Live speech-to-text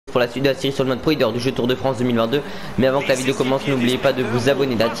pour la suite de la série sur le mode pro du jeu Tour de France 2022. Mais avant que la vidéo commence, n'oubliez pas de vous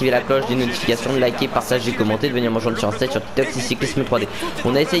abonner, d'activer la cloche des notifications, de liker, partager, commenter, de venir me rejoindre sur Insta, sur TikTok, cyclisme 3D.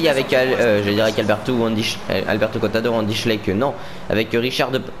 On a essayé avec Alberto ou Alberto Contador, Andy Schleck, non, avec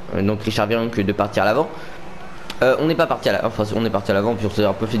Richard Virenque de partir à l'avant. On n'est pas parti à l'avant, enfin on est parti à l'avant, puis on s'est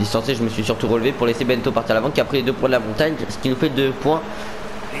un peu fait distancer. Je me suis surtout relevé pour laisser Bento partir à l'avant, qui a pris les 2 points de la montagne, ce qui nous fait 2 points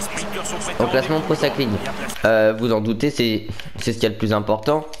au classement pro cycling. Vous en doutez, c'est ce qu'il y a le plus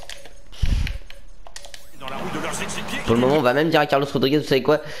important. Pour le moment, on va même dire à Carlos Rodriguez, vous savez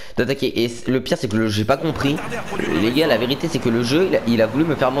quoi, d'attaquer. Et le pire, c'est que j'ai pas compris. Les gars, la vérité, c'est que le jeu, il a voulu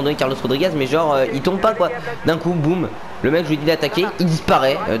me faire abandonner Carlos Rodriguez, mais genre, il tombe pas quoi. D'un coup, boum, le mec, je lui dis d'attaquer, il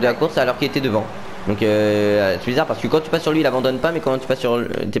disparaît de la course alors qu'il était devant. Donc c'est bizarre parce que quand tu passes sur lui il abandonne pas, mais quand tu passes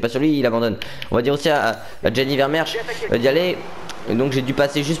t'es pas sur lui il abandonne. On va dire aussi à Gianni Vermeersch d'y aller. Donc j'ai dû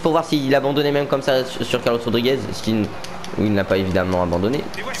passer juste pour voir s'il abandonnait même comme ça sur Carlos Rodriguez, ce qui où il n'a pas évidemment abandonné.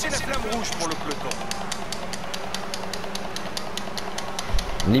 Et voici la flamme rouge pour le peloton.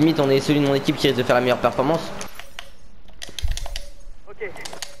 Limite on est celui de mon équipe qui risque de faire la meilleure performance. Ok.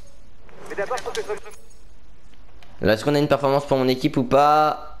 Mais d'abord faut que Là est-ce qu'on a une performance pour mon équipe ou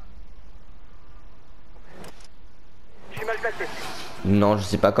pas? mal placé. Non, je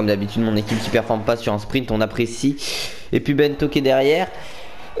sais pas, comme d'habitude, mon équipe qui performe pas sur un sprint, on apprécie. Et puis Bento qui est derrière.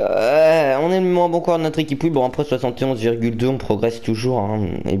 On est le moins bon coureur de notre équipe. Oui, bon, après 71,2, on progresse toujours. Hein.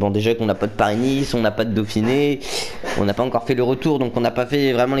 Et bon, déjà qu'on n'a pas de Paris-Nice, on n'a pas de Dauphiné, on n'a pas encore fait le retour, donc on n'a pas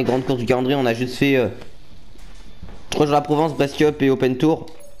fait vraiment les grandes courses du calendrier. On a juste fait 3 jours à Provence, Breizh Cup et Open Tour.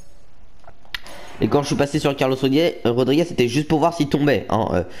 Et quand je suis passé sur Carlos Rodriguez, c'était juste pour voir s'il tombait.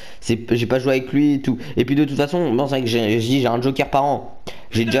 Hein. J'ai pas joué avec lui et tout. Et puis de toute façon, bon, c'est vrai que j'ai un joker par an.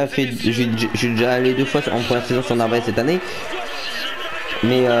 J'ai déjà allé 2 fois en première saison sur Narvaez cette année.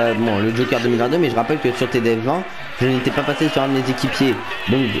 Mais bon, le joker 2022. Mais je rappelle que sur TDF20, je n'étais pas passé sur un de mes équipiers.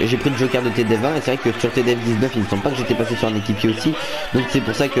 Donc j'ai pris le joker de TDF20. Et c'est vrai que sur TDF19, il me semble pas que j'étais passé sur un équipier aussi. Donc c'est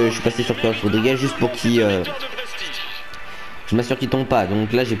pour ça que je suis passé sur Carlos Rodriguez, juste pour qu'il... je m'assure qu'il tombe pas,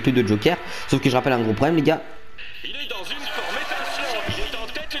 donc là j'ai plus de joker. Sauf que je rappelle un gros problème les gars.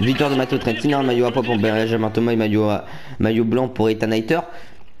 Victoire de Matteo Trentin, hein, maillot à poids pour Benjamin Thomas et maillot blanc pour Ethan Hayter.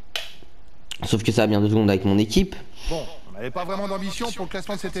 Sauf que ça va bien 2 secondes avec mon équipe. Bon, on n'avait pas vraiment d'ambition pour le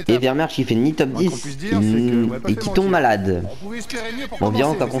classement de cette étape. Et Vermeersch qui fait ni top 10 et qui tombe malade. Bon,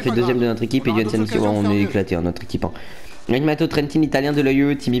 Virenque quand on fait 2ème de notre équipe et Johnson qui on est éclaté hein, notre équipe. Hein. Avec Matteo Trentin, italien de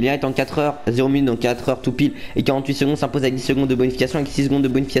l'AIE, Team Emirates en 4h, 0 minutes donc 4h tout pile et 48 secondes s'impose avec 10 secondes de bonification avec 6 secondes de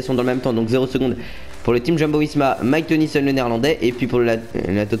bonification dans le même temps, donc 0 secondes pour le Team Jumbo-Visma, Mike Tennyson le néerlandais et puis pour la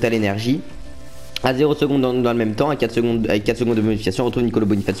Total Energy à 0 secondes dans le même temps avec 4 secondes de bonification on retrouve Nicolo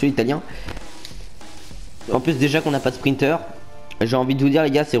Bonifacio italien. En plus déjà qu'on n'a pas de sprinter, j'ai envie de vous dire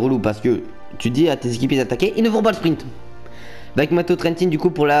les gars c'est relou parce que tu dis à tes équipiers d'attaquer, ils ne vont pas le sprint. Avec Matteo Trentin du coup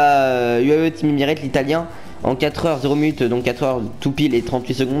pour la UAE Team Emirates l'italien en 4h 0 minutes donc 4h tout pile et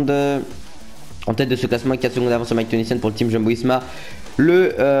 38 secondes en tête de ce classement avec 4 secondes d'avance sur Mike Tennyson pour le Team Jumbo-Visma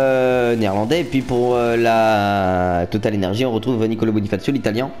le néerlandais. Et puis pour la Total Energy on retrouve Nicolo Bonifacio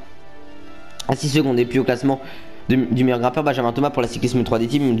l'italien à 6 secondes. Et puis au classement du meilleur grimpeur Benjamin Thomas pour la cyclisme 3D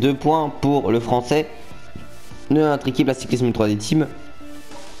Team, 2 points pour le français de notre équipe la cyclisme 3D Team.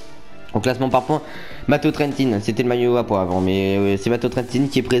 Au classement par points, Matteo Trentin, c'était le maillot à poids avant, mais c'est Matteo Trentin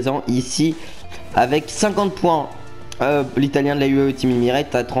qui est présent ici avec 50 points. L'italien de la UAE Team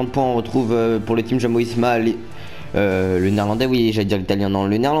Emirates à 30 points, on retrouve pour le Team Jumbo-Visma le néerlandais, oui j'allais dire l'italien, non,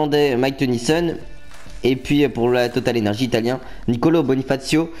 le néerlandais Mike Tennyson. Et puis pour la Total Energy italien, Nicolo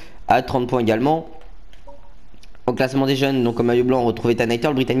Bonifacio à 30 points également. Au classement des jeunes, donc au maillot blanc, on retrouve Ethan Hayter,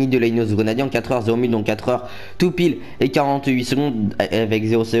 le britannique de l'Ainos Grenadier en 4h 0 minutes, donc 4h tout pile et 48 secondes avec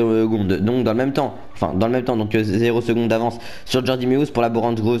 0 secondes. Donc dans le même temps, donc 0 secondes d'avance sur Jordi Meus pour la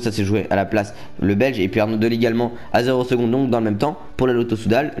Borans Gros, ça s'est joué à la place le belge. Et puis Arnaud Delis également à 0 secondes, donc dans le même temps pour la Lotto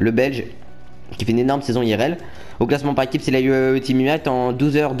Soudal, le belge qui fait une énorme saison IRL. Au classement par équipe, c'est la UAE Team Emirates en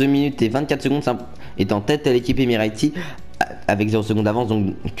 12h 2 minutes et 24 secondes est en tête à l'équipe Emirati avec 0 secondes d'avance,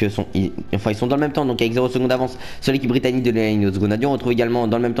 donc ils sont dans le même temps, donc avec 0 secondes d'avance sur l'équipe britannique de l'Ainos Grenadier. On retrouve également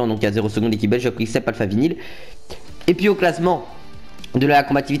dans le même temps, donc à 0 secondes l'équipe belge Quick-Step Alpha Vinyl. Et puis au classement de la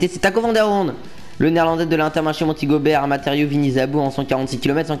combativité, c'est Taco Van der Hoorn, le néerlandais de l'Intermarché Montigobert, Matériau Vinizabou en 146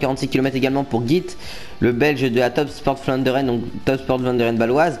 km également pour Git, le belge de la Top Sport Vlaanderen, donc Top Sport Vlaanderen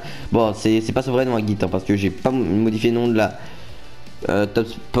baloise. Bon, c'est pas son vrai nom à Git, hein, parce que j'ai pas modifié le nom de la Top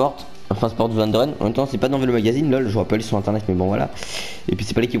Sport. Enfin Sport Vlaanderen, en même temps c'est pas dans le magazine, lol, je vois pas lu sur internet mais bon voilà. Et puis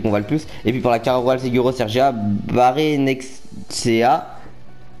c'est pas l'équipe qu'on va le plus. Et puis pour la Caroral Seguro Sergia, Barenetexea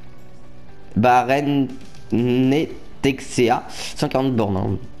 140 bornes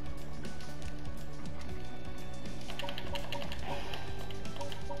hein.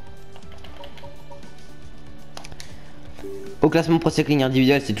 Au classement Pro Cycling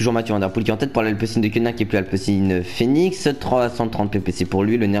individuel, c'est toujours Mathieu Van Der Poel qui est en tête pour l'Alpecin de Koenig et puis l'Alpecin Phoenix. 330 ppc pour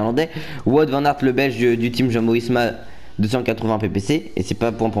lui, le néerlandais. Wout van Aert, le belge du team Jumbo-Visma, 280 ppc. Et c'est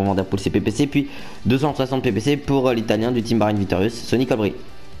pas point pour Van Der Poel, c'est ppc. Puis 260 ppc pour l'italien du team Bahrain Victorious, Sonny Colbrelli.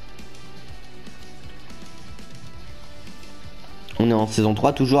 On est en saison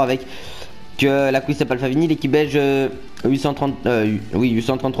 3, toujours avec la Quick-Step Alpha-Vinyl, l'équipe belge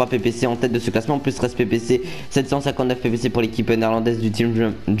 833 ppc en tête de ce classement, plus 13 ppc, 759 ppc pour l'équipe néerlandaise du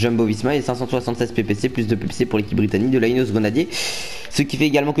team Jumbo-Visma et 576 ppc, plus de ppc pour l'équipe britannique de l'Ineos Grenadier. Ce qui fait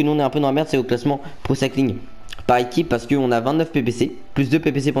également que nous on est un peu dans la merde, c'est au classement Pro Cycling par équipe parce qu'on a 29 ppc, plus 2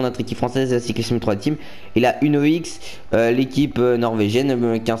 ppc pour notre équipe française, la cyclisme 3 team, et la UNOX, l'équipe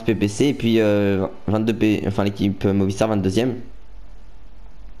norvégienne 15 ppc, et puis 22 enfin l'équipe Movistar 22e.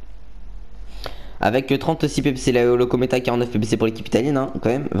 Avec 36 ppc, la Locometa 49 ppc pour l'équipe italienne, hein, quand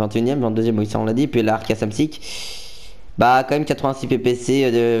même, 21e, 22e, oui, ça on l'a dit, puis la Arca Samsic, bah quand même 86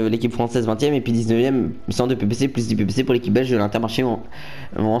 ppc de l'équipe française 20e, et puis 19e, 102 ppc, plus 10 ppc pour l'équipe belge de l'Intermarché en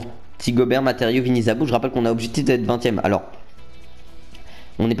Tigobert, Matériaux, Vinizabou. Je rappelle qu'on a objectif d'être 20e, alors,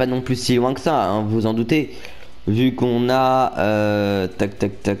 on n'est pas non plus si loin que ça, hein, vous en doutez, vu qu'on a,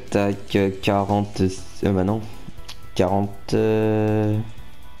 40, bah non, 40...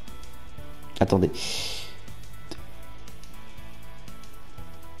 Attendez.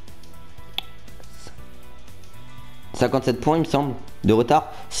 57 points, il me semble, de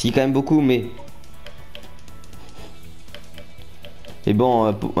retard. Ce qui est quand même beaucoup, mais... Et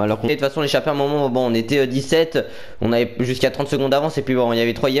bon, alors qu'on... De toute façon, l'échappée à un moment, bon, on était 17. On avait jusqu'à 30 secondes d'avance. Et puis bon, il y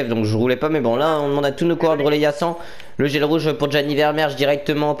avait 3 IF, donc je roulais pas. Mais bon, là, on demande à tous nos coureurs de relayer à 100. Le gel rouge pour Gianni Vermeersch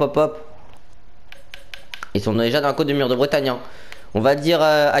directement, pop-up. Ils sont déjà dans le côte de mur de Bretagne, hein. On va dire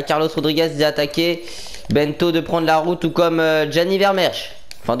à Carlos Rodriguez d'attaquer, Bento de prendre la route, tout comme Gianni Vermeersch.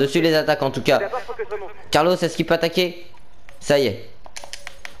 Enfin, dessus les attaques en tout cas. Carlos, est-ce qu'il peut attaquer? Ça y est.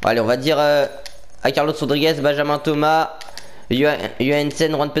 Bon, allez, on va dire à Carlos Rodriguez, Benjamin Thomas,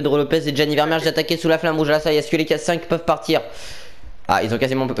 Johansen, Juan Pedro Lopez et Gianni Vermeersch d'attaquer sous la flamme rouge. Là, ça y est, est-ce que les 4-5 peuvent partir? Ah, ils ont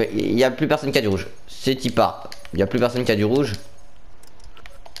quasiment... Il n'y a plus personne qui a du rouge. C'est qui part. Il n'y a plus personne qui a du rouge.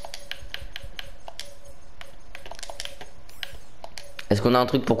 Est-ce qu'on a un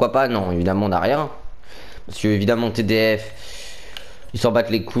truc? Pourquoi pas? Non, évidemment on n'a rien. Parce que évidemment TDF, ils s'en battent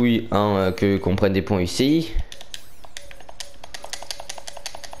les couilles, hein, qu'on prenne des points UCI.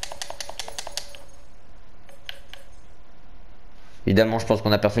 Évidemment je pense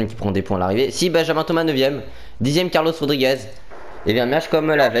qu'on a personne qui prend des points à l'arrivée. Si, Benjamin Thomas 9ème, 10ème Carlos Rodriguez. Et bien match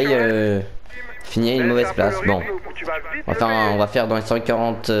comme la veille finit à une mauvaise place. Bon, enfin on va faire dans les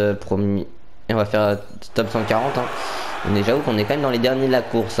 140 premiers. Et on va faire top 140, hein. Mais j'avoue qu'on est quand même dans les derniers de la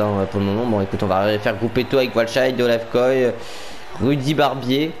course, hein, pour le moment. Bon écoute, on va faire grouper tout avec Walscheid, Olaf Koy, Rudy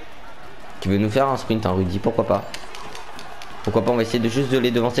Barbier, qui veut nous faire un sprint, hein, Rudy, pourquoi pas. Pourquoi pas, on va essayer de juste de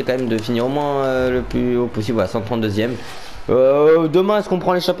les devancer quand même, de finir au moins le plus haut possible, voilà, 132ème. Demain, est-ce qu'on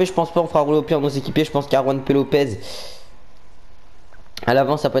prend l'échappée? Je pense pas, on fera rouler au pire nos équipiers. Je pense qu'à Juan P. Lopez à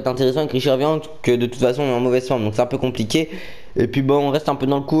l'avant ça peut être intéressant, avec Richard Virenque que de toute façon on est en mauvaise forme, donc c'est un peu compliqué. Et puis bon, on reste un peu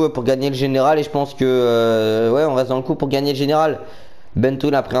dans le coup pour gagner le général, et je pense que ouais, on reste dans le coup pour gagner le général.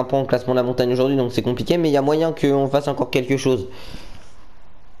 Bento a pris un point au classement de la montagne aujourd'hui, donc c'est compliqué, mais il y a moyen qu'on fasse encore quelque chose.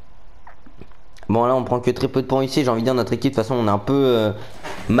 Bon là on prend que très peu de points ici, j'ai envie de dire, notre équipe de toute façon on est un peu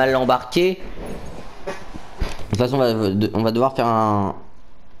mal embarqué. De toute façon on va devoir faire un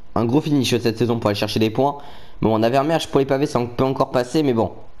gros finish cette saison pour aller chercher des points. Bon, on a Vermeersch pour les pavés, ça peut encore passer, mais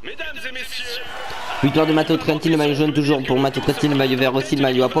bon. Victoire de Matteo Trentin, le maillot jaune toujours pour Matteo Trentin, le maillot vert aussi, le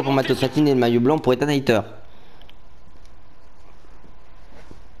maillot à poids pour Matteo Trentin et le maillot blanc pour Ethan Hayter.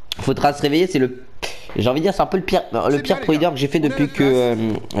 Faudra se réveiller, c'est le... J'ai envie de dire, c'est un peu le pire pro leader que j'ai fait depuis que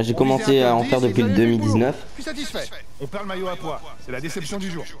j'ai commencé à en faire depuis 2019. On perd le maillot à poids, c'est la déception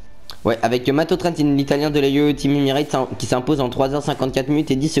du jour. Ouais, avec Matteo Trentin, l'italien de l'AIE Team Emirates, qui s'impose en 3h54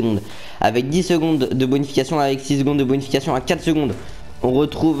 minutes et 10 secondes. Avec 10 secondes de bonification, avec 6 secondes de bonification à 4 secondes. On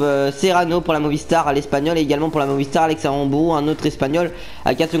retrouve Serrano pour la Movistar à l'espagnol, et également pour la Movistar Alex Aramburu, un autre espagnol,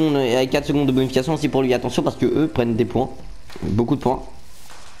 à 4 secondes, avec 4 secondes de bonification aussi pour lui. Attention parce que eux prennent des points, beaucoup de points,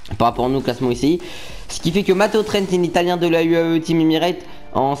 par rapport à nous, classement ici. Ce qui fait que Matteo Trentin, l'italien de l'AIE Team Emirates,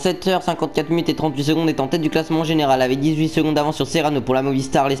 en 7h54 minutes et 38 secondes est en tête du classement général, avec 18 secondes d'avance sur Serrano pour la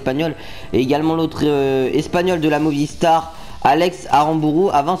Movistar l'espagnol, et également l'autre espagnol de la Movistar Alex Aramburu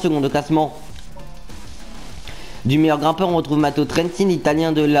à 20 secondes de classement. Du meilleur grimpeur on retrouve Matteo Trentin,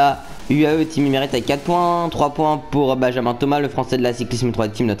 l'italien de la UAE Team Emirates avec 4 points, 3 points pour Benjamin Thomas, le français de la cyclisme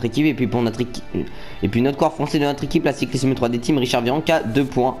 3D Team, notre équipe, et puis pour notre équipe, et puis notre corps français de notre équipe, la cyclisme 3D Team, Richard Virenque, 2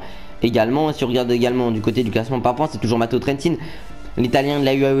 points également. Si on regarde également du côté du classement par points, c'est toujours Matteo Trentin l'Italien de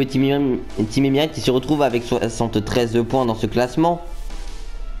la UAE Team Emirates qui se retrouve avec 73 points dans ce classement.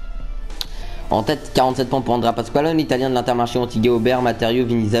 En tête, 47 points pour Andrea Pasqualone, l'Italien de l'Intermarché Antigua Aubert, Matterio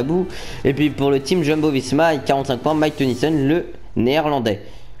Vinizabou. Et puis pour le team Jumbo Visma, avec 45 points, Mike Tennyson, le Néerlandais.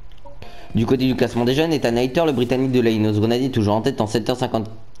 Du côté du classement des jeunes, Ethan Hayter, le Britannique de la Ineos Grenadier, toujours en tête en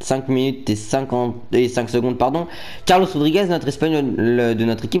 7h55 minutes et 5 secondes. Pardon. Carlos Rodriguez, notre Espagnol de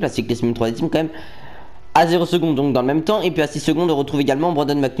notre équipe, la cyclisme 3 team quand même, à 0 secondes, donc dans le même temps. Et puis à 6 secondes, on retrouve également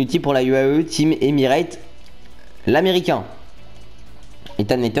Brandon McNulty pour la UAE Team Emirates, l'américain.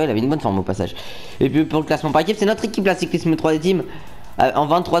 Ethan Hayter, il avait une bonne forme au passage. Et puis pour le classement par équipe, c'est notre équipe, la cyclisme 3 team, en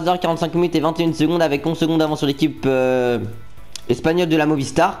 23h45 minutes et 21 secondes, avec 11 secondes d'avance sur l'équipe espagnole de la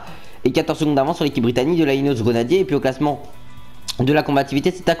Movistar et 14 secondes d'avance sur l'équipe britannique de la Ineos Grenadier. Et puis au classement de la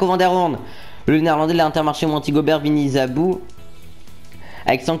combativité, c'est Taco van der Hoorn, le néerlandais de l'Intermarché Antigua Vinizabou,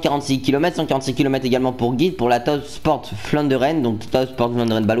 avec 146 km, 146 km également pour Guide, pour la Top Sport Flanderen, donc Top Sport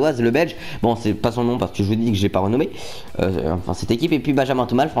Flanderen baloise, le belge. Bon, c'est pas son nom parce que je vous dis que je l'ai pas renommé, enfin cette équipe. Et puis Benjamin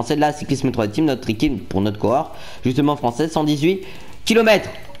Thomas, le français de la cyclisme 3 team, notre équipe pour notre coureur, justement français, 118 km.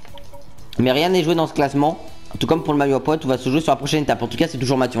 Mais rien n'est joué dans ce classement, tout comme pour le maillot à poids, tout va se jouer sur la prochaine étape. En tout cas, c'est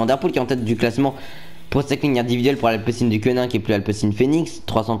toujours Mathieu Van Der Poel qui est en tête du classement pour cycling individuel pour l'Alpecin du Quenin, qui est plus l'Alpecin Phoenix,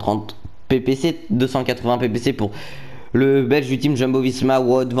 330 ppc, 280 ppc pour le belge du team Jumbo Visma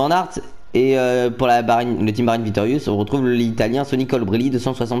Wout van Aert. Et pour le team Bahrain Victorious, on retrouve l'italien Sonny Colbrelli,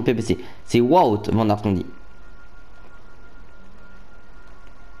 260 ppc. C'est Wout van Aert qu'on dit.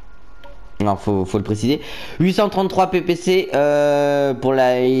 Non, faut le préciser. 833 ppc pour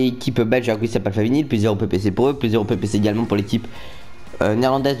l'équipe belge Jacques Alphavinil, plus 0 ppc pour eux, plus 0 ppc également pour l'équipe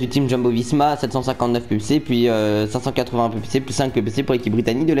néerlandaise du team Jumbo Visma, 759 ppc, puis 580 ppc, plus 5 ppc pour l'équipe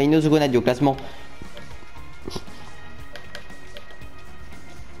britannique de la Ineos Grenadier au classement.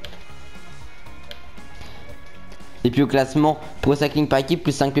 Et puis au classement Pro Cycling par équipe,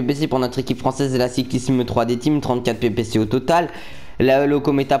 plus 5 ppc pour notre équipe française et la cyclisme 3D Team, 34 ppc au total. La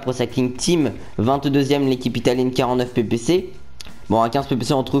Locometa Pro Cycling Team, 22e, l'équipe italienne, 49 ppc. Bon, à 15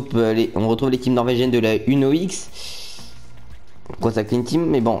 ppc, on retrouve l'équipe norvégienne de la UNOX Pro Cycling Team.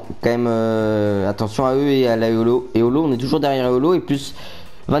 Mais bon, quand même, attention à eux et à la Eolo. Eolo, on est toujours derrière Eolo. Et plus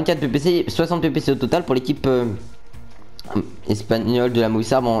 24 ppc, 60 ppc au total pour l'équipe espagnole de la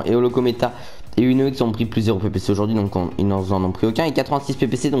Movistar. Bon, Eolo Cometa et UNOX ont pris plus 0 ppc aujourd'hui, donc ils n'en ont pris aucun. Et 86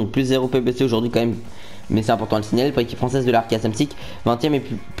 ppc, donc plus 0 ppc aujourd'hui quand même. Mais c'est important à le signaler pour l'équipe française de l'Arca Samsic, 20e et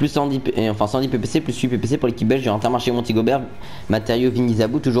plus 110 ppc, plus 8 ppc pour l'équipe belge de l'Intermarché Antigua Matterio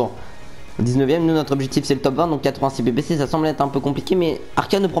Vinizabou, toujours 19e. Nous, notre objectif c'est le top 20, donc 86 ppc, ça semble être un peu compliqué, mais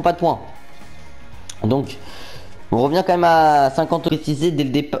Arca ne prend pas de points. Donc on revient quand même à 50 précisés dès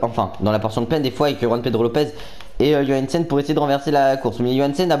le départ, enfin dans la portion de peine des fois avec Juan Pedro Lopez et Johansen pour essayer de renverser la course. Mais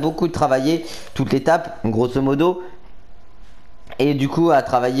Johansen a beaucoup travaillé toute l'étape, grosso modo. Et du coup a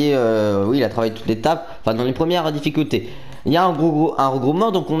travaillé, oui il a travaillé toute l'étape, enfin dans les premières difficultés. Il y a un regroupement,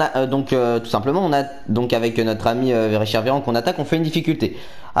 donc on a tout simplement on a donc avec notre ami Richard Virenque qu'on attaque, on fait une difficulté.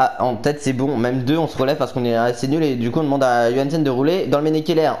 Ah, en tête c'est bon, même deux on se relève parce qu'on est assez nul et du coup on demande à Johansen de rouler dans le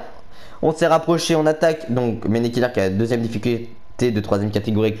Mennekeler. On s'est rapproché, on attaque, donc Mennekeler qui a la deuxième difficulté de troisième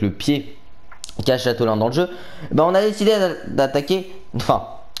catégorie avec le pied qui a Châtelain dans le jeu. Ben, on a décidé d'attaquer, enfin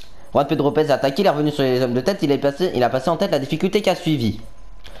Juan Pedro Lopez a attaqué, il est revenu sur les hommes de tête, il a passé en tête la difficulté qui a suivi.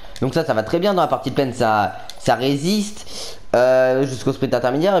 Donc ça va très bien dans la partie pleine, ça résiste jusqu'au sprint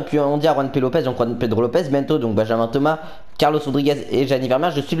intermédiaire. Et puis on dit à Juan Pedro Lopez, donc Juan Pedro Lopez, Bento, donc Benjamin Thomas, Carlos Rodriguez et Gianni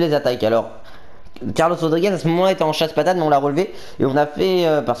Vermeer, je suis les attaques. Alors Carlos Rodriguez à ce moment-là était en chasse-patate, mais on l'a relevé et on a fait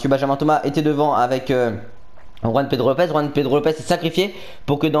parce que Benjamin Thomas était devant avec Juan Pedro Lopez. Juan Pedro Lopez s'est sacrifié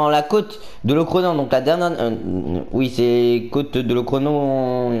pour que dans la côte de l'Ocronon, donc la dernière, oui c'est côte de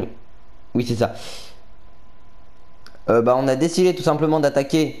l'Ocronon, oui c'est ça. On a décidé tout simplement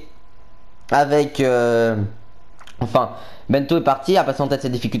d'attaquer avec enfin Bento est parti, a passé en tête ses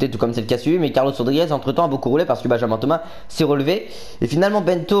difficultés tout comme c'est le cas suivi, mais Carlos Rodriguez entre temps a beaucoup roulé parce que Benjamin Thomas s'est relevé et finalement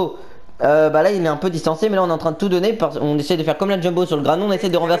Bento là il est un peu distancé, mais là on est en train de tout donner, on essaie de faire comme la Jumbo sur le granon, on essaie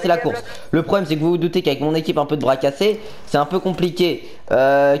de renverser la course. Le problème c'est que vous vous doutez qu'avec mon équipe un peu de bras cassés c'est un peu compliqué.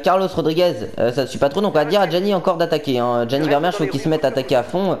 Carlos Rodriguez ça ne suit pas trop, donc on va dire à Gianni encore d'attaquer hein. Gianni Vermeer il faut qu'il se mette à attaquer à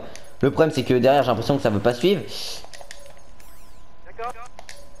fond. Le problème c'est que derrière j'ai l'impression que ça veut pas suivre.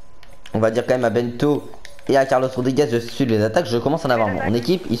 On va dire quand même à Bento et à Carlos Rodriguez de suivre les attaques. Je commence à en avoir moins. En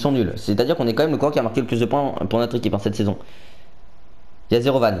équipe ils sont nuls, c'est à dire qu'on est quand même le coureur qui a marqué le plus de points pour notre équipe cette saison. Il y a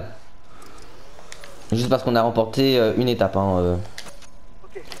 0 van. Juste parce qu'on a remporté une étape hein,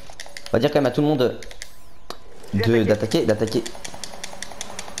 On va dire quand même à tout le monde d'attaquer.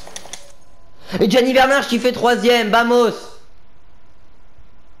 Et Gianni Vermeer qui fait troisième, vamos.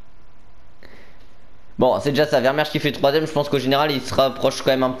 Bon, c'est déjà ça. Vermeersch qui fait 3ème. Je pense qu'au général, il se rapproche quand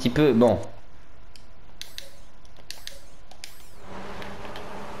même un petit peu. Bon,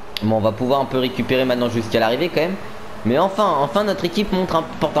 on va pouvoir un peu récupérer maintenant jusqu'à l'arrivée quand même. Mais enfin notre équipe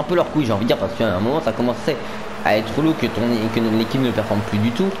porte un peu leur couille, j'ai envie de dire, parce qu'à un moment ça commençait à être relou que l'équipe ne performe plus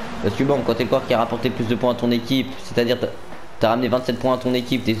du tout. Parce que bon, quand t'es le coureur qui a rapporté le plus de points à ton équipe, c'est-à-dire t'as ramené 27 points à ton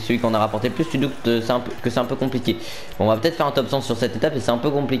équipe, t'es celui qui en a rapporté le plus, tu doutes que c'est un peu compliqué. Bon, on va peut-être faire un top 100 sur cette étape et c'est un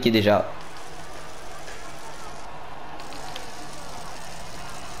peu compliqué déjà.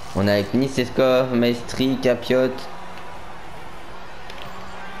 On est avec Niceskov, Maestri, Capiot.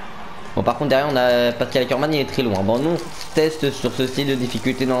 Bon, par contre derrière on a Pascal Ackermann, il est très loin. Bon, nous on teste sur ce style de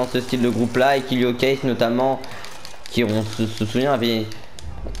difficulté dans ce style de groupe là, et Kilio Case notamment, qui on se souvient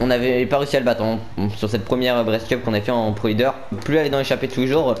on avait pas réussi à le battre sur cette première Breizh Cup qu'on a fait en Pro Leader. Plus aller dans l'échappée tous les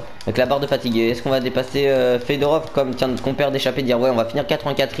jours avec la barre de fatigue. Est-ce qu'on va dépasser Fedorov comme tiens notre compère d'échappée, dire ouais on va finir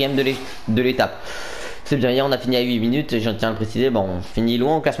 84ème de l'étape. C'est bien, hier on a fini à 8 minutes, je tiens à le préciser. Bon, on finit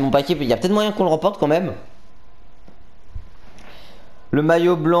loin au classement par équipe, il y a peut-être moyen qu'on le remporte quand même. Le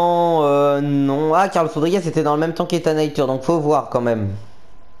maillot blanc, non. Ah, Carlos Rodriguez était dans le même temps qu'Ethan Hayter, donc faut voir quand même.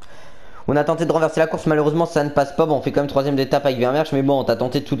 On a tenté de renverser la course, malheureusement ça ne passe pas. Bon, on fait quand même 3ème d'étape avec Vermeersch, mais bon, t'as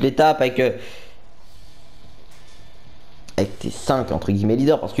tenté toute l'étape avec tes 5 entre guillemets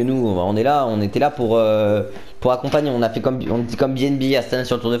leaders, parce que nous on était là pour accompagner. On dit comme BNB à Stana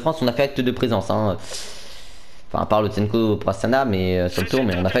sur le Tour de France, on a fait acte de présence. Hein. Enfin, à part le Tsenko Prassana, mais sur le tour,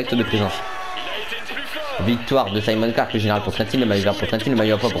 mais on a fait acte de présence. Victoire de Simon Clark, le général pour Trentin, le maillot vert pour Trentin, le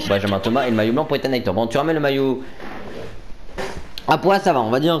maillot à poids pour Benjamin Thomas et le maillot blanc pour Ethan Hayter. Bon, tu ramènes le maillot à poids, ça va. On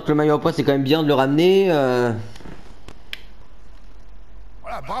va dire que le maillot à poids, c'est quand même bien de le ramener. Voilà,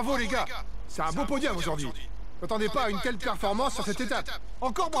 bravo les gars. C'est un beau podium aujourd'hui. N'attendez pas à une telle performance sur cette étape.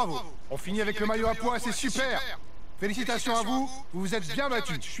 Encore bravo. On finit avec le maillot à poids, c'est super. Félicitations à vous, vous vous êtes bien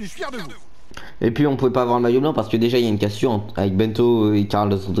battus. Je suis fier de vous. Et puis on pouvait pas avoir le maillot blanc parce que déjà il y a une cassure avec Bento et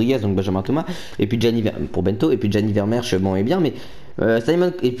Carlos Rodriguez, donc Benjamin Thomas, et puis pour Bento, et puis Gianni Vermeersch, bon et bien, mais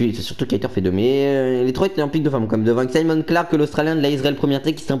Simon, et puis c'est surtout Hayter fait 2, mais les trois étaient en pic de forme comme devant Simon Clark, l'Australien de la Israël Première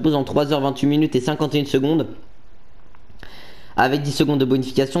Tech qui s'impose en 3h28 minutes et 51 secondes. Avec 10 secondes de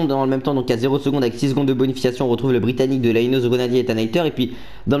bonification, dans le même temps donc à 0 secondes avec 6 secondes de bonification on retrouve le Britannique de l'Ainos Grenadier Ethan Hayter, et puis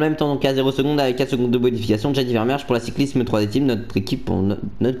dans le même temps donc à 0 secondes avec 4 secondes de bonification Gianni Vermeersch pour la cyclisme 3ème, notre équipe pour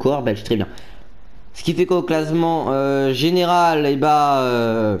notre coureur belge, très bien. Ce qui fait qu'au classement général, et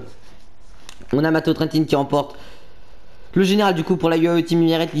on a Matteo Trentin qui remporte le général du coup pour la UAE Team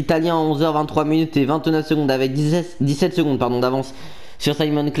Emirates, l'italien en 11h23 minutes et 29 secondes avec 17 secondes d'avance sur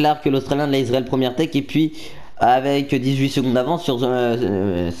Simon Clark, l'Australien de la Israël Première Tech, et puis avec 18 secondes d'avance sur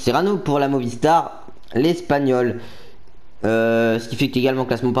Serrano pour la Movistar, l'Espagnol. Ce qui fait qu'également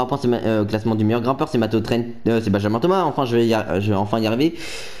classement par points, classement du meilleur grimpeur, c'est c'est Benjamin Thomas, enfin je vais enfin y arriver,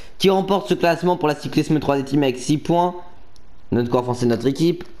 qui remporte ce classement pour la cyclisme 3ème avec 6 points. Notre coureur français, notre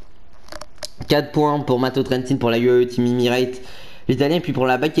équipe. 4 points pour Matteo Trentin pour la UAE Team Emirates, l'italien. Puis pour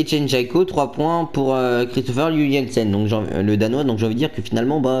la Bike Jaiko, 3 points pour Christopher Jensen, donc le danois. Donc j'ai envie de dire que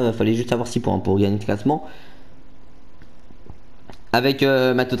finalement, fallait juste avoir 6 points pour gagner le classement. Avec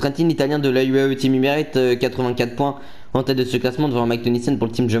Matteo Trentin, l'italien de la UAE Team Emirates, 84 points en tête de ce classement, devant Mike Tonissen pour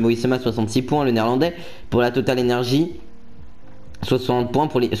le team Jumbo-Visma, 66 points. Le néerlandais pour la Total Energy, 60 points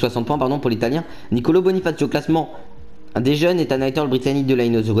pour l'italien. Nicolo Bonifacio au classement des jeunes, Ethan Hayter, le britannique de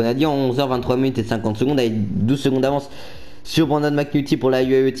l'Ainos Grenadier, en 11h23 minutes et 50 secondes avec 12 secondes d'avance sur Brandon McNulty pour la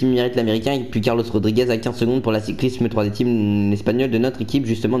UAE Team Emirates, l'américain, et puis Carlos Rodriguez à 15 secondes pour la cyclisme 3ème espagnol de notre équipe,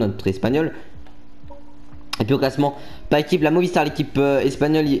 justement notre espagnol. Et puis au classement par équipe, la Movistar, l'équipe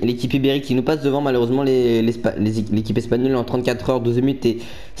espagnole, l'équipe ibérique qui nous passe devant, malheureusement l'équipe espagnole en 34h 12 minutes et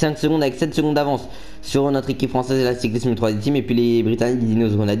 5 secondes avec 7 secondes d'avance sur notre équipe française et la cyclisme 3ème, et puis les britanniques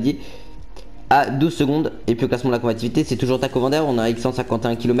d'Ineos Grenadier à 12 secondes. Et puis au classement de la combativité, c'est toujours Taco Van Der, on a avec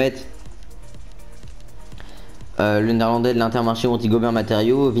 151 km. Le néerlandais de l'Intermarché Monti Gobert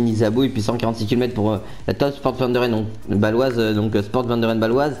Matériaux, Vinny Zabou, et puis 146 km pour la Top Sport Vanderen donc baloise, donc Sport Vanderen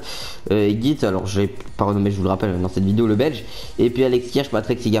baloise, et Git, alors je vais pas renommer, je vous le rappelle dans cette vidéo, le belge, et puis Alex Kirch,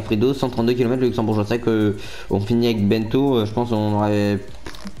 Patrick Sigafredo, 132 km le luxembourgeois. C'est vrai que on finit avec Bento, je pense on aurait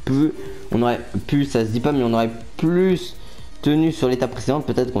pu, ça se dit pas, mais on aurait plus tenu sur l'étape précédente,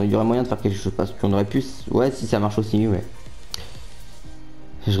 peut-être qu'il y aurait moyen de faire quelque chose, parce qu'on aurait pu, ouais, si ça marche aussi, ouais,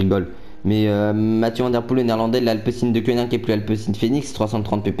 je rigole. Mais Mathieu Van Der Poel, le néerlandais de l'Alpecin de Koenig et plus Alpecin Phoenix,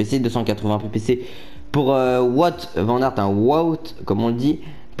 330 ppc, 280 ppc pour Wout Van Aert, un Wout comme on le dit,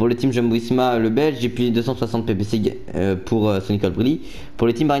 pour le team Jumbo-Visma le belge, et puis 260 ppc pour Sonny Colbrelli, pour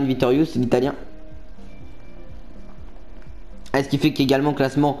le team Bahrain Victorious l'italien. Ce qui fait qu'également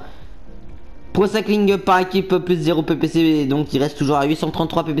classement Pro Cycling par équipe plus 0 PPC, donc il reste toujours à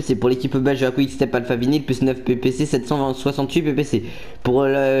 833 PPC. Pour l'équipe belge Quick Step Alpha Vinyl plus 9 PPC, 768 PPC. Pour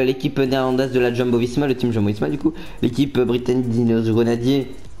l'équipe néerlandaise de la Jumbo Visma, le team Jumbo Visma du coup, l'équipe britannique d'Ineos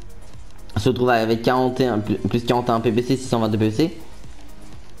Grenadier se retrouve avec 41 plus 41 PPC, 622 PPC.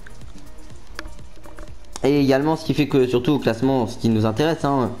 Et également ce qui fait que surtout au classement, ce qui nous intéresse,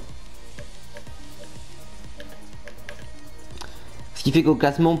 hein, ce qui fait qu'au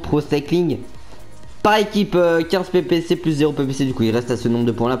classement Pro Cycling par équipe 15 PPC plus 0 PPC, du coup il reste à ce nombre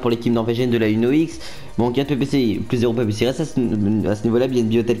de points là pour l'équipe norvégienne de la UNOX. Bon, 15 PPC plus 0 PPC, il reste à ce niveau là. Bien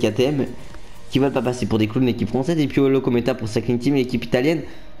Biotel KTM qui veulent pas passer pour des clowns, l'équipe française. Et puis Locometa pour Cycling Team, l'équipe italienne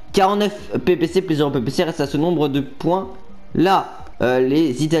 49 PPC plus 0 PPC, reste à ce nombre de points là.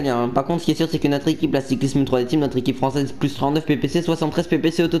 Les Italiens. Par contre, ce qui est sûr, c'est que notre équipe, la cyclisme 3D Team, notre équipe française, plus 39 PPC, 73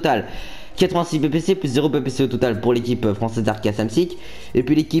 PPC au total. 86 PPC plus 0 PPC au total pour l'équipe française d'Arca Samsic. Et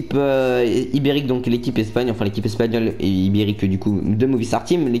puis l'équipe ibérique, donc l'équipe espagnole, enfin l'équipe espagnole et ibérique du coup de Movistar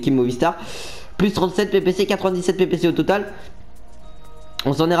Team, l'équipe Movistar, plus 37 PPC, 97 PPC au total.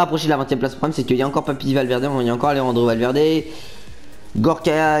 On s'en est rapproché de la 20e place. Le problème, c'est qu'il y a encore Papi Valverde, il y a encore Alejandro Valverde,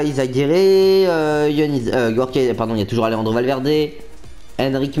 Gorka Izaguirre, Gorka, pardon, il y a toujours Alejandro Valverde,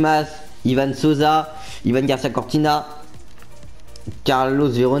 Enric Mas, Ivan Sosa, Ivan Garcia Cortina, Carlos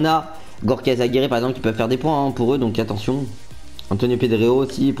Verona, Gorka Izaguirre par exemple qui peuvent faire des points hein, pour eux, donc attention. Antonio Pedrero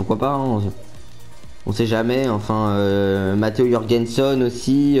aussi, pourquoi pas, hein, on sait jamais. Enfin, Matteo Jorgensen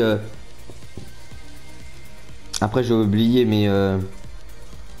aussi. Après j'ai oublié, mais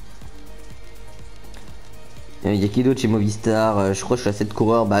il y a qui d'autre chez Movistar, je crois que je suis à 7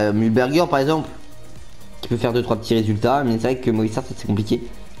 coureurs. Bah, Mühlberger par exemple, qui peut faire 2-3 petits résultats, mais c'est vrai que Movistar c'est compliqué.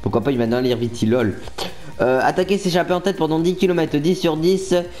 Pourquoi pas il va dans l'Irviti lol. Attaquer, s'échapper en tête pendant 10 km, 10 sur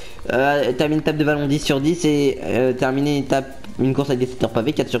 10. Terminer une étape de vallon 10 sur 10. Et terminer une course avec des secteurs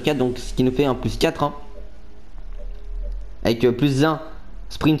pavés 4 sur 4. Donc ce qui nous fait un plus 4. Hein. Avec plus 1.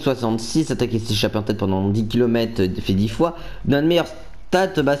 Sprint 66. Attaquer, s'échapper en tête pendant 10 km fait 10 fois. Notre meilleur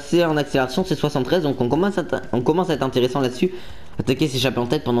stat, bah, c'est en accélération, c'est 73. Donc on commence à être intéressant là-dessus. Attaquer, s'échapper en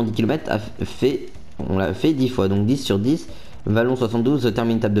tête pendant 10 km on l'a fait 10 fois. Donc 10 sur 10. Vallon 72,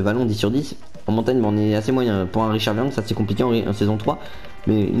 termine une table de vallon 10 sur 10. En montagne, on est assez moyen. Pour un Richard Virenque, ça c'est compliqué en saison 3.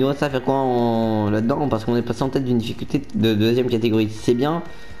 Mais il nous reste à faire quoi là-dedans? Parce qu'on est passé en tête d'une difficulté de deuxième catégorie. C'est bien,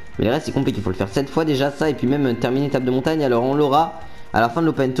 mais le reste c'est compliqué. Il faut le faire 7 fois déjà ça. Et puis même terminer étape de montagne. Alors on l'aura à la fin de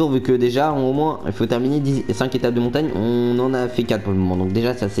l'Open Tour, vu que déjà au moins il faut terminer 5 étapes de montagne. On en a fait 4 pour le moment. Donc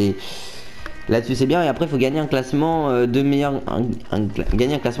déjà ça c'est... Là-dessus c'est bien. Et après il faut gagner un classement de meilleur...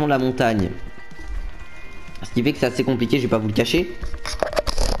 gagner un classement de la montagne. Ce qui fait que c'est assez compliqué, je vais pas vous le cacher.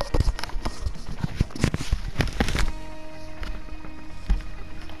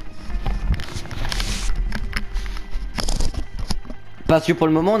 Parce que pour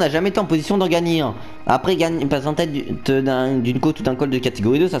le moment on n'a jamais été en position d'en gagner un. Après passer en tête d'une côte ou d'un col de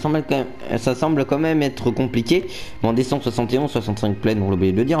catégorie 2, ça semble quand même être compliqué. Bon, on descend 71, 65 plaine, on l'a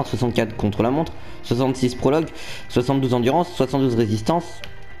oublié de le dire, 64 contre la montre, 66 prologue, 72 endurance, 72 résistance.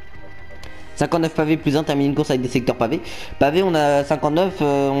 59 pavés plus 1, termine une course avec des secteurs pavés. Pavé, on a 59,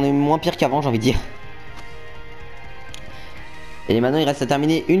 on est moins pire qu'avant, j'ai envie de dire. Et maintenant, il reste à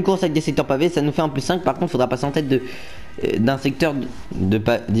terminer une course avec des secteurs pavés, ça nous fait un plus 5. Par contre, il faudra passer en tête d'un secteur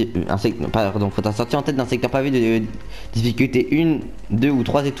faudra sortir en tête d'un secteur pavé de difficulté 1, 2 ou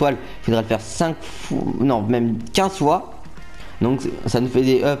 3 étoiles. Il faudra le faire 5 fois, non, même 15 fois. Donc ça nous fait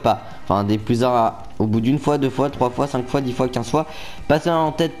des enfin des plus 1 au bout d'une fois, 2 fois, 3 fois, 5 fois, 10 fois, 15 fois. Passer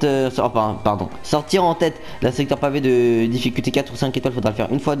en tête, sortir en tête d'un secteur pavé de difficulté 4 ou 5 étoiles, faudra le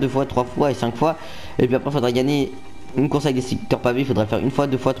faire une fois, 2 fois, 3 fois et 5 fois. Et puis après, faudra gagner une course avec des secteurs pavés, il faudra le faire une fois,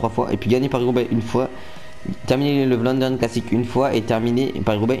 2 fois, 3 fois. Et puis gagner Paris-Roubaix une fois. Terminer le London Classic une fois et terminer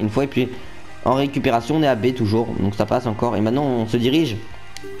Paris-Roubaix une fois. Et puis en récupération, on est à B toujours, donc ça passe encore. Et maintenant, on se dirige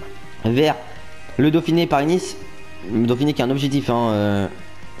vers le Dauphiné Paris-Nice. Le Dauphiné qui est un objectif, hein,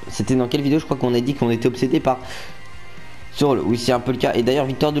 c'était dans quelle vidéo je crois qu'on a dit qu'on était obsédé par oui c'est un peu le cas. Et d'ailleurs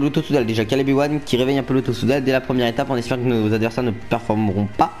victoire de l'Auto Soudal, déjà Caleb Ewan qui réveille un peu l'Auto Soudal dès la première étape. On espère que nos adversaires ne performeront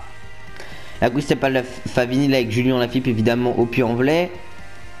pas. La couille c'est pas la Favinil avec Julien Lafilippe évidemment au Puy-en-Velay.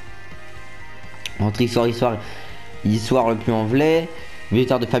 Entre histoire le Puy-en-Velay.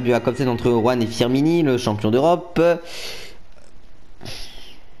 Victoire de Fabio Jacobsen entre Juan et Firmini, le champion d'Europe.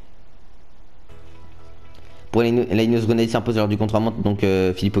 Pour l'Ineos Grenadier s'impose lors du contre-la-montre, donc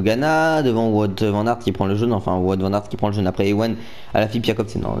Filippo Ganna devant Wout van Aert qui prend le jaune, enfin Wout van Aert qui prend le jaune après Ewan à la Philippe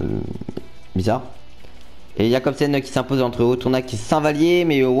Jacobsen, bizarre. Et Jacobsen qui s'impose entre Autournac et Saint-Vallier,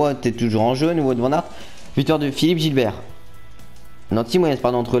 mais Wout est toujours en jaune, Wout van Aert. Victoire de Philippe Gilbert. Nancy Moyens,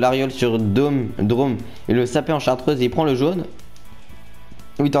 pardon, entre l'Ariole sur Drôme et le Sapé en Chartreuse, et il prend le jaune.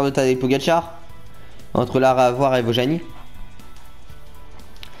 Victoire de Tadej Pogacar. entre Laravoir et Vojani,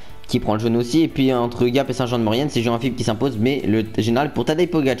 qui prend le jaune aussi. Et puis entre Gap et Saint-Jean-de-Maurienne, c'est Jean-Philippe qui s'impose, mais le général pour Tadej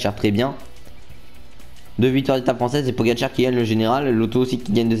Pogacar, très bien. 2 victoires d'étape française et Pogacar qui gagne le général. L'auto aussi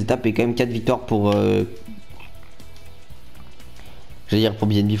qui gagne 2 étapes et quand même 4 victoires pour... J'allais dire pour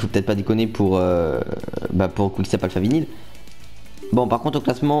BNB, faut peut-être pas déconner pour Quick-Step Alpha Vinyl. Bon, par contre au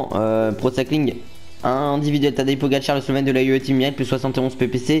classement Pro Cycling individuel, Tadej Pogacar, le Slovène de la UAE Team Mirai, plus 71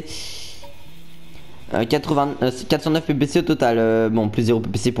 PPC. 409 PPC au total. Bon, plus 0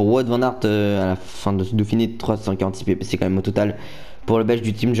 PPC pour Wout van Aert à la fin de ce Dauphiné, 346 PPC quand même au total pour le Belge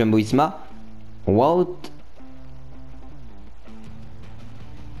du team Jumbo-Visma. Wout.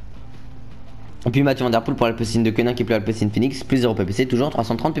 Et puis Mathieu Van Der Poel pour l'Alpecin de Koenig et puis l'Alpecin Phoenix, plus 0 PPC, toujours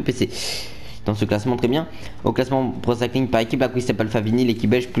 330 PPC. Dans ce classement, très bien. Au classement Pro Cycling par équipe, la Quick-Step Alpha Vinyl, l'équipe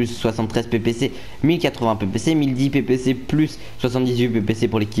belge, plus 73 PPC, 1080 PPC, 1010 PPC, plus 78 PPC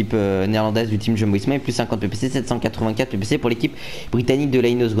pour l'équipe néerlandaise du team Jumbo-Visma et plus 50 PPC, 784 PPC pour l'équipe britannique de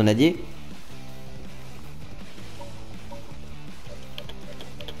l'Ineos Grenadier.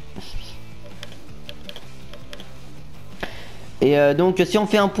 Et donc si on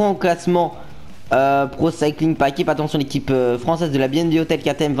fait un point au classement Pro Cycling par équipe, attention, l'équipe française de la BNB Hotel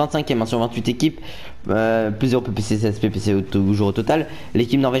KTM 25e sur 28 équipes, plus 0 PPC, 16 PPC toujours au total.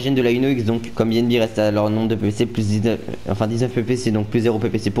 L'équipe norvégienne de la UNOX, donc comme BNB reste à leur nombre de PPC, plus 19, enfin 19 PPC, donc plus 0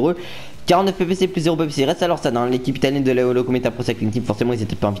 PPC pour eux. 49 PPC, plus 0 PPC reste à leur stade. Hein. L'équipe italienne de la Holocometa Pro Cycling Team, forcément ils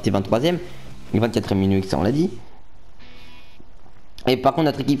étaient pas invités 23e, 24e UNOX, ça on l'a dit. Et par contre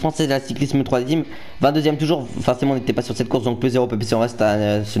notre équipe française de la cyclisme 3ème, 22ème toujours, forcément on n'était pas sur cette course, donc plus 0 PPC, on reste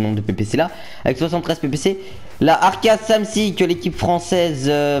à ce nombre de PPC là, avec 73 PPC. La Arca Samsic, que l'équipe française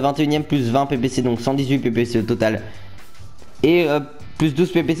 21ème, plus 20 PPC, donc 118 PPC au total. Et plus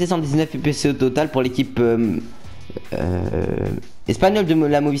 12 PPC, 119 PPC au total pour l'équipe espagnole de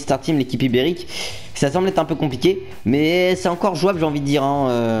la Movistar Team, l'équipe ibérique. Ça semble être un peu compliqué, mais c'est encore jouable, j'ai envie de dire.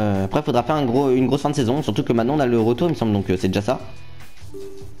 Hein. Après il faudra faire une grosse fin de saison, surtout que maintenant on a le retour il me semble, donc c'est déjà ça.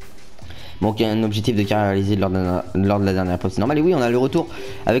 Donc il y a un objectif de carrière réalisé lors de la dernière épreuve, c'est normal. Et oui, on a le retour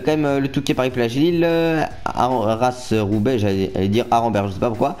avec quand même le Touquet Paris-Plage-Lille, Arras-Roubaix, j'allais dire Arambert, je sais pas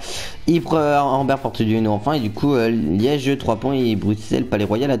pourquoi. Ypres, Arambert, Porte du Hainaut enfin. Et du coup, Liège, 3 points et Bruxelles, Palais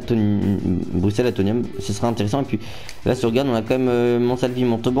Royal, Bruxelles, Atonium. Ce sera intéressant. Et puis là, sur Garde, on a quand même Montsalvi,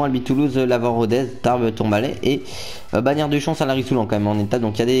 Montauban, Albi, Toulouse, Lavore, Rodez, Tarbes, Tourmalet et Bagnères de Champs, Salary-Soulan quand même en état.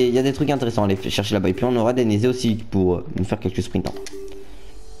 Donc il y a des trucs intéressants à aller chercher là-bas. Et puis on aura des Nézés aussi pour nous faire quelques sprints.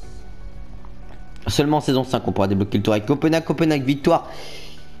 Seulement en saison 5 on pourra débloquer le tour avec Copenhague, victoire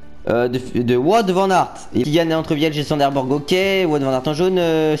de Wout van Aert et qui gagne entre Viège et Sanderborg, ok. Wout van Aert en jaune,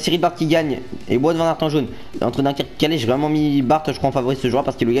 Cyril Bart qui gagne et Wout van Aert en jaune. Entre Dunkerque et Calais, j'ai vraiment mis Bart je crois en favori ce joueur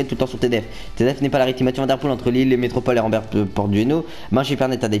parce qu'il le gagne tout le temps sur TDF. TDF n'est pas l'arrêté. Mathieu Van Der Poel entre Lille et Métropole et Rambert Porte du Hainaut. Manche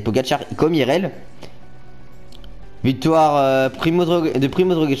Pernet, Tadej Pogacar comme IRL. Victoire de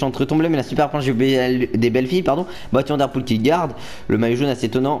Primoz Roglic entre Tomblaine et la super planche des belles filles, pardon. Mathieu Van Der Poel qui garde le maillot jaune, assez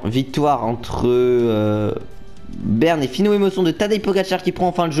étonnant. Victoire entre Berne et Fino Émotion de Tadej Pogacar qui prend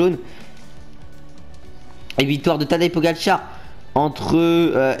enfin le jaune. Et victoire de Tadej Pogacar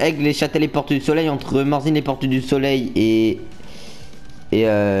entre Aigle et Châtel et Porte du Soleil, entre Morzine et Porte du Soleil et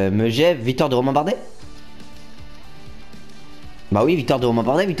Megève. Victoire de Romain Bardet. Bah oui, victoire de Romain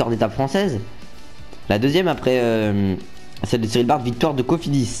Bardet, victoire d'étape française. La deuxième après celle de Cyril Bart, victoire de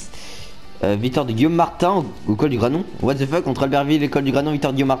Cofidis. Victoire de Guillaume Martin au col du Granon. What the fuck, entre Albertville et le col du Granon,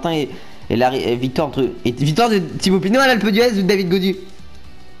 victoire de Guillaume Martin et victoire de Thibaut Pinot à l'Alpe d'Huez ou de David Gaudu.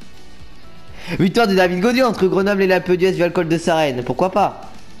 Victoire de David Gaudu entre Grenoble et l'Alpe d'Huez via le col de Sarenne, pourquoi pas.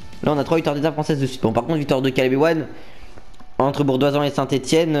 Là on a 3 victoires d'étape françaises de suite. Bon par contre victoire de Caleb Ewan entre Bourdoisan et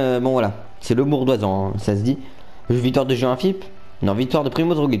Saint-Etienne, bon voilà, c'est le Bourdoisan, hein, ça se dit. Victoire de Jean-Philippe, non, victoire de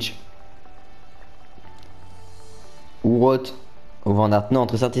Primoz Roglic. Wout Van Aert, non,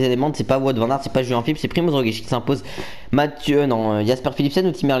 entre Saint-Etienne et Mende, c'est pas Wout Van Aert, c'est pas Jean-Philippe, c'est Primoz Roglic qui s'impose. Mathieu, non, Jasper Philipsen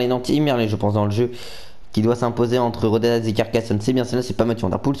ou Tim Merlet, non, Tim Merlet je pense dans le jeu, qui doit s'imposer entre Rodez et Carcassonne, c'est bien celle-là, c'est pas Mathieu Van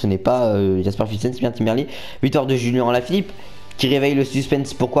Der Poel, ce n'est pas Jasper Philipsen, c'est bien Tim Merlet. Victoire de Julien Alaphilippe, qui réveille le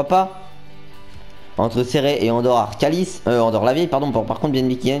suspense, pourquoi pas. Entre Serret et Andorre Arcalis, Andorre la Vieille, pardon, par contre bien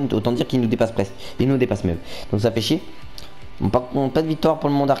Mikian, autant dire qu'il nous dépasse presque, il nous dépasse même, donc ça fait chier. Bon, pas de victoire pour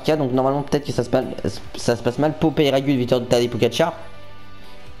le monde Arca, donc normalement peut-être que ça se passe mal. Popé et Ragu, victoire de Tadej Pogacar.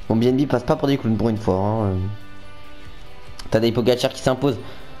 Bon, BNB passe pas pour des clowns pour une fois. Hein. Tadej Pogacar qui s'impose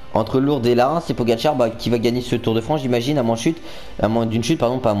entre Lourdes et Larins. C'est Pogacar qui va gagner ce Tour de France, j'imagine, à moins d'une chute,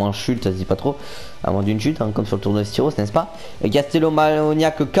 pardon, pas à moins chute, ça se dit pas trop. À moins d'une chute, hein, comme sur le Tour de Styros, n'est-ce pas? Castello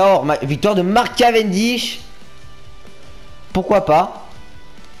Maloniac Cahors, victoire de Mark Cavendish. Pourquoi pas?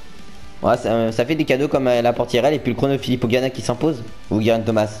 Ouais, ça fait des cadeaux comme la portière et puis le chrono Philippe Ogana qui s'impose ou Guérin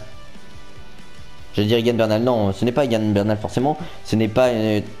Thomas. J'allais dire Egan Bernal, non, ce n'est pas Egan Bernal forcément. Ce n'est pas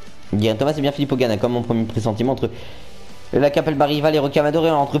Guérin Thomas, c'est bien Philippe Hogan, comme mon premier pressentiment entre la Capelle Barival et Rocamadour.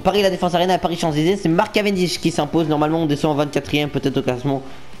 Entre Paris La Défense Arena et Paris Champs-Élysées, c'est Marc Cavendish qui s'impose. Normalement on descend en 24ème peut-être au classement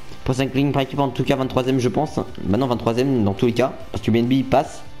pour 5 lignes par équipe, en tout cas 23ème je pense. Maintenant 23ème dans tous les cas, parce que BNB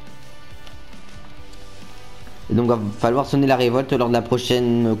passe. Et donc va falloir sonner la révolte lors de la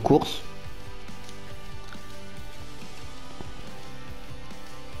prochaine course.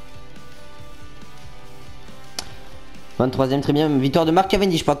 « 23ème, très bien, victoire de Marc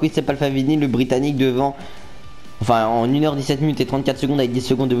Cavendish par Quick Step Alpha Vinyl, le Britannique devant, enfin en 1h17 minutes et 34 secondes avec 10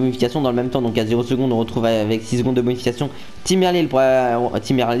 secondes de bonification. Dans le même temps, donc à 0 secondes, on retrouve avec 6 secondes de bonification Tim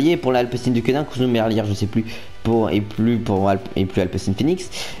Merlier pour l'Alpecin du Quenin, ou Merlier, je sais plus, et plus Alpecin Phoenix.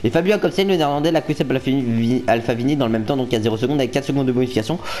 Et Fabio Jacobsen, le néerlandais, la Quick Step Alpha Vinyl dans le même temps, donc à 0 secondes avec 4 secondes de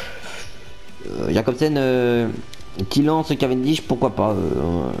bonification. Jacobsen qui lance Cavendish, pourquoi pas,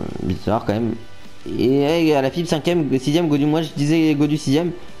 bizarre quand même. Et à la FIB 5ème, 6ème, Godu, moi je disais Godu 6ème,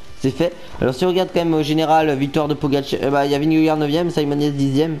 c'est fait. Alors si on regarde quand même au général, victoire de Pogacar, il y a Vingegaard 9ème, Simonez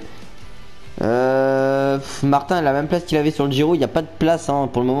 10ème. Martin a la même place qu'il avait sur le Giro, il n'y a pas de place hein,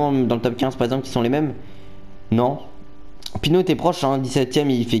 pour le moment dans le top 15 par exemple qui sont les mêmes. Non. Pinot était proche, hein,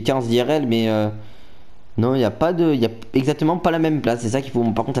 17ème, il fait 15 d'IRL, mais non, il n'y a pas de. Il y a exactement pas la même place, c'est ça qu'il faut.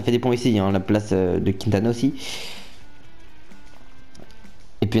 Par contre, ça fait des points ici, hein, la place de Quintana aussi.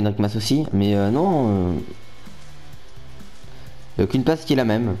 Et puis Henrik Mas aussi, mais non, il n'y a aucune place qui est la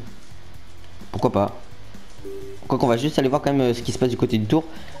même. Pourquoi pas? Quoi qu'on va juste aller voir quand même ce qui se passe du côté du tour.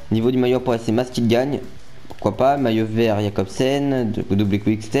 Niveau du maillot pour c'est Mas qui gagne. Pourquoi pas? Maillot vert Jacobsen, double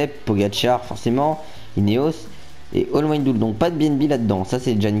quick step, Pogacar forcément, Ineos et Allwindul. Donc pas de BNB là-dedans, ça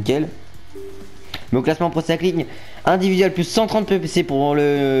c'est déjà nickel. Mais au classement Pro Cycling individuel, plus 130 ppc pour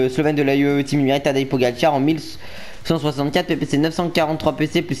le Slovène de l'AUE Team Emirates Tadej Pogacar en 1164 ppc, 943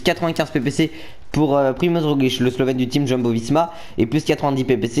 ppc, plus 95 ppc pour Primož Roglic, le Slovène du Team Jumbo Visma, et plus 90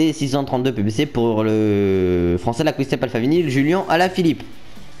 ppc, 632 ppc pour le Français de la Quick Step Alpha Vinyl, Julien Alaphilippe.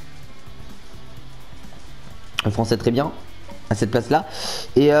 Le Français très bien à cette place là.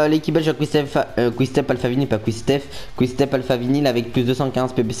 Et l'équipe belge Quick Step Alpha Vinyl, pas Quick Step Alpha Vinyl avec plus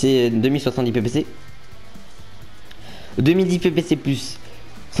 215 ppc, 2070 ppc, 2010 ppc plus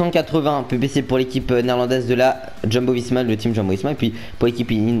 180 ppc pour l'équipe néerlandaise de la Jumbo Visma, le Team Jumbo Visma, et puis pour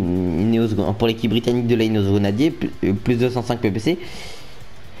l'équipe pour l'équipe britannique de la Ineos Grenadier, plus 205 ppc,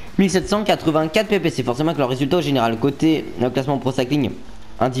 1784 ppc. Forcément que leur résultat au général côté classement Pro Cycling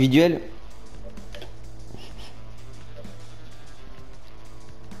individuel,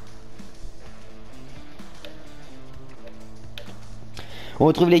 on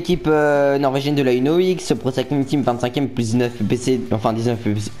retrouve l'équipe norvégienne de la UNOX, Pro Cycling Team 25ème, plus 19 ppc, enfin 19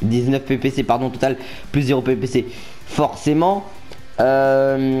 ppc pardon total, plus 0 ppc forcément,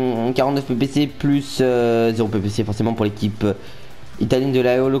 49 ppc plus 0 ppc forcément pour l'équipe italienne de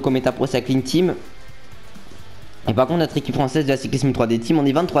la Cometa Pro Cycling Team. Et par contre notre équipe française de la cyclisme 3D Team, on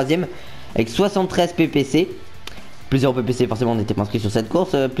est 23ème avec 73 ppc, plus 0 ppc forcément, on n'était pas inscrit sur cette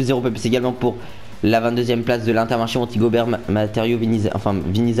course, plus 0 ppc également pour la 22ème place de l'Intermarché Antigobert Matériaux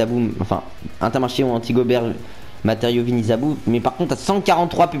Vinizabou, enfin Intermarché Antigobert Matériaux Vinizabou, mais par contre à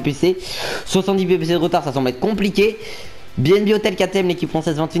 143 ppc, 70 ppc de retard, ça semble être compliqué. BNB Hotel KTM, l'équipe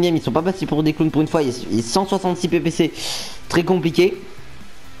française 21ème, ils sont pas passés pour des clowns pour une fois, il est 166 ppc, très compliqué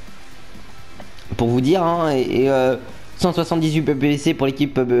pour vous dire, hein, et 178 ppc pour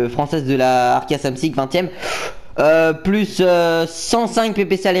l'équipe française de la Arkea Samsic 20ème. Plus 105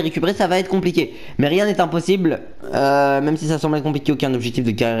 ppc à les récupérer, ça va être compliqué, mais rien n'est impossible, même si ça semble être compliqué. Aucun objectif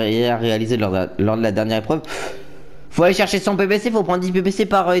de carrière réalisé lors de la dernière épreuve. Faut aller chercher 100 ppc, faut prendre 10 ppc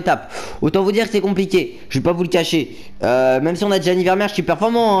par étape. Autant vous dire que c'est compliqué, je vais pas vous le cacher, même si on a Gianni Vermeersch qui est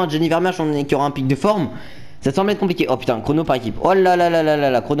performant, hein. Gianni Vermeersch qui aura un pic de forme, ça semble être compliqué. Oh putain, chrono par équipe, oh là là là là là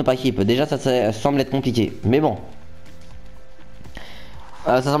là, chrono par équipe, déjà ça semble être compliqué, mais bon.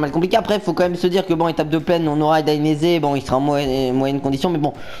 Ça semble être compliqué. Après, il faut quand même se dire que bon, étape de plaine, on aura Dainese, bon, il sera en moyenne condition, mais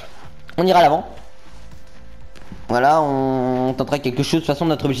bon, on ira à l'avant. Voilà, on tentera quelque chose. De toute façon,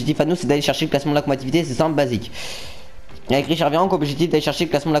 notre objectif à nous, c'est d'aller chercher le classement de la combativité, c'est simple, basique. Et avec Richard Virenque, objectif d'aller chercher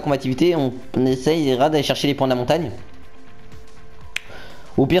le classement de la combativité, on essayera d'aller chercher les points de la montagne.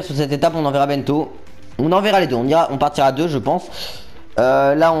 Au pire, sur cette étape, on en verra bientôt. On en verra les deux, on partira à deux, je pense.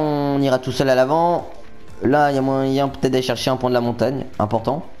 Là, on ira tout seul à l'avant. Là, il y a moyen peut-être d'aller chercher un point de la montagne,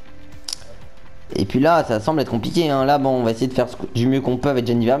 important. Et puis là, ça semble être compliqué, hein. Là, bon, on va essayer de faire du mieux qu'on peut avec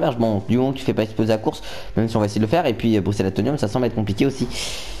Gianni Vermeersch. Bon, du moment que tu fais pas exploser la course, même si on va essayer de le faire. Et puis, Bruxelles Atonium, ça semble être compliqué aussi.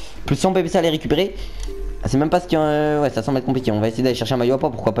 Plus 100 ppc à les récupérer. C'est même pas ce qui... ouais, ça semble être compliqué. On va essayer d'aller chercher un maillot à pas,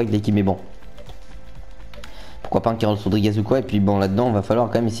 pourquoi pas avec l'équipe, mais bon. Pourquoi pas un Carlos Rodriguez ou quoi. Et puis, bon, là-dedans, on va falloir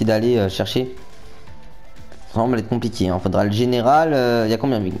quand même essayer d'aller chercher Ça va être compliqué, hein. Faudra le général. Il y a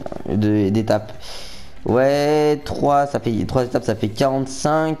combien d'étapes? Ouais, 3 étapes, ça fait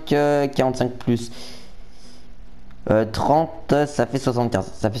 45. 45 plus 30, ça fait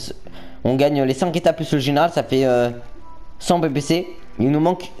 75. On gagne les 5 étapes plus le général, ça fait 100 PPC. Il nous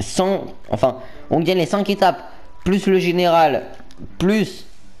manque 100. Enfin, on gagne les 5 étapes plus le général plus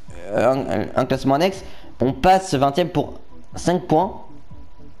un classement annexe. On passe 20ème pour 5 points.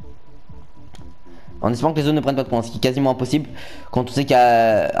 En espérant que les autres ne prennent pas de points, ce qui est quasiment impossible. Quand on sait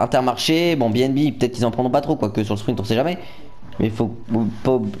qu'à Intermarché, bon, BNB, peut-être qu'ils en prendront pas trop, quoique sur le sprint on sait jamais. Mais il faut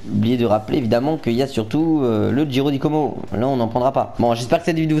pas oublier de rappeler évidemment qu'il y a surtout le Giro d'Icomo. Là on n'en prendra pas. Bon, j'espère que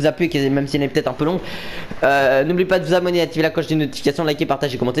cette vidéo vous a plu, même si elle est peut-être un peu longue. N'oubliez pas de vous abonner, activer la cloche des notifications, liker,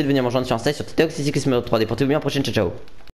 partager, commenter, de venir me rejoindre sur Insta, sur TikTok, c'est que c'est notre 3D. Portez-vous bien, prochaine, ciao ciao.